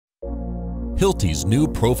Hilti's new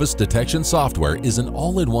PROFIS Detection software is an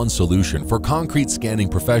all-in-one solution for concrete scanning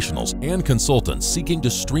professionals and consultants seeking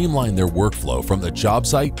to streamline their workflow from the job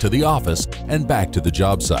site to the office and back to the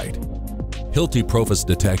job site. Hilti PROFIS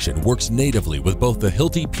Detection works natively with both the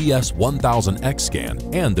Hilti PS1000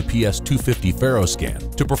 Quickscan and the PS250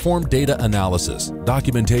 Ferroscan to perform data analysis,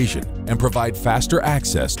 documentation, and provide faster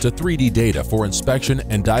access to 3D data for inspection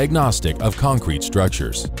and diagnostic of concrete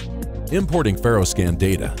structures. Importing Ferroscan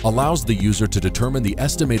data allows the user to determine the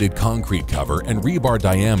estimated concrete cover and rebar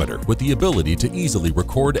diameter with the ability to easily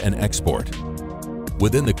record and export.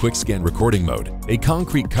 Within the Quickscan recording mode, a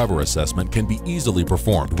concrete cover assessment can be easily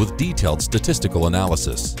performed with detailed statistical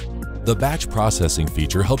analysis. The batch processing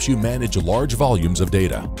feature helps you manage large volumes of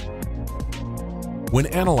data. When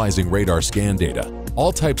analyzing radar scan data,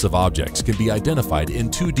 all types of objects can be identified in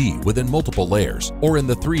 2D within multiple layers or in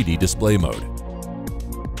the 3D display mode.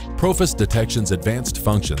 PROFIS Detection's advanced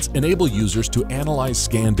functions enable users to analyze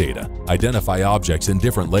scan data, identify objects in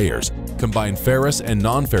different layers, combine ferrous and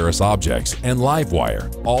non-ferrous objects, and live wire,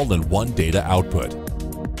 all in one data output.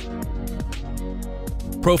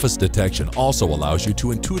 PROFIS Detection also allows you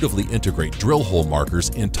to intuitively integrate drill hole markers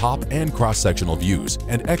in top and cross-sectional views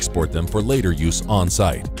and export them for later use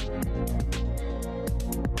on-site.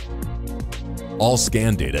 All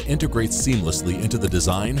scan data integrates seamlessly into the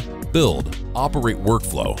design, build, operate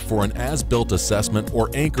workflow for an as-built assessment or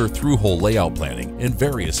anchor through-hole layout planning in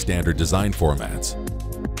various standard design formats.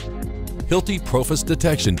 Hilti PROFIS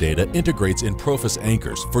Detection data integrates in PROFIS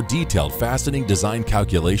anchors for detailed fastening design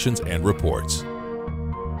calculations and reports.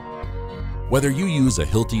 Whether you use a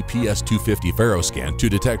Hilti PS250 Ferroscan to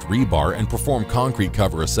detect rebar and perform concrete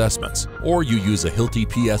cover assessments, or you use a Hilti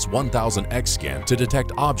PS1000 Quickscan to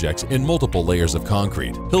detect objects in multiple layers of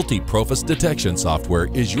concrete, Hilti PROFIS Detection software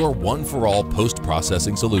is your one-for-all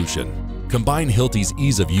post-processing solution. Combine Hilti's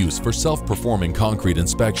ease of use for self-performing concrete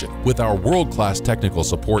inspection with our world-class technical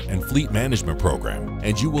support and fleet management program,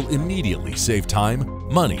 and you will immediately save time,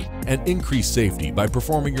 money, and increase safety by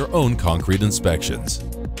performing your own concrete inspections.